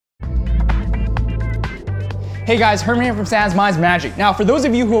Hey guys, Herman here from SansMinds Magic. Now, for those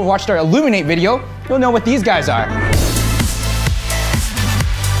of you who have watched our Illuminate video, you'll know what these guys are.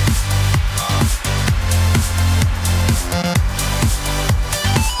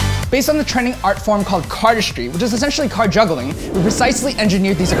 Based on the trending art form called Cardistry, which is essentially card juggling, we precisely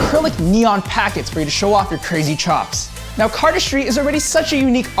engineered these acrylic neon packets for you to show off your crazy chops. Now, Cardistry is already such a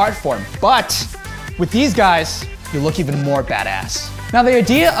unique art form, but with these guys, you look even more badass. Now, the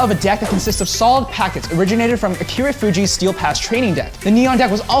idea of a deck that consists of solid packets originated from Akira Fuji's Steel Pass training deck. The Neon deck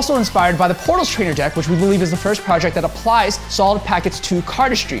was also inspired by the Portals Trainer deck, which we believe is the first project that applies solid packets to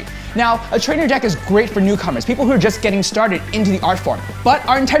Cardistry. Now, a trainer deck is great for newcomers, people who are just getting started into the art form. But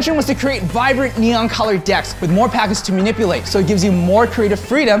our intention was to create vibrant neon colored decks with more packets to manipulate, so it gives you more creative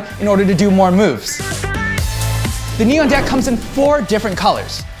freedom in order to do more moves. The Neon deck comes in 4 different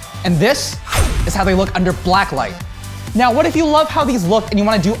colors, and this is how they look under black light. Now, what if you love how these look and you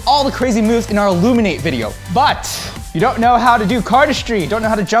want to do all the crazy moves in our Illuminate video, but you don't know how to do Cardistry, don't know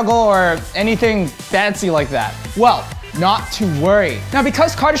how to juggle or anything fancy like that? Well, not to worry. Now,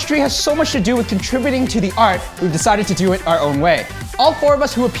 because Cardistry has so much to do with contributing to the art, we've decided to do it our own way. All 4 of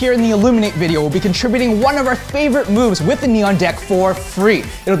us who appear in the Illuminate video will be contributing one of our favorite moves with the Neon deck for free.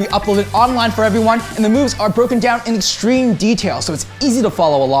 It'll be uploaded online for everyone, and the moves are broken down in extreme detail, so it's easy to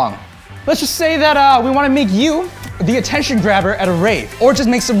follow along. Let's just say that we want to make you the attention grabber at a rave, or just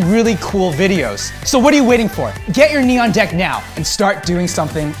make some really cool videos. So what are you waiting for? Get your Neon deck now and start doing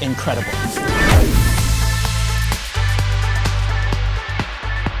something incredible.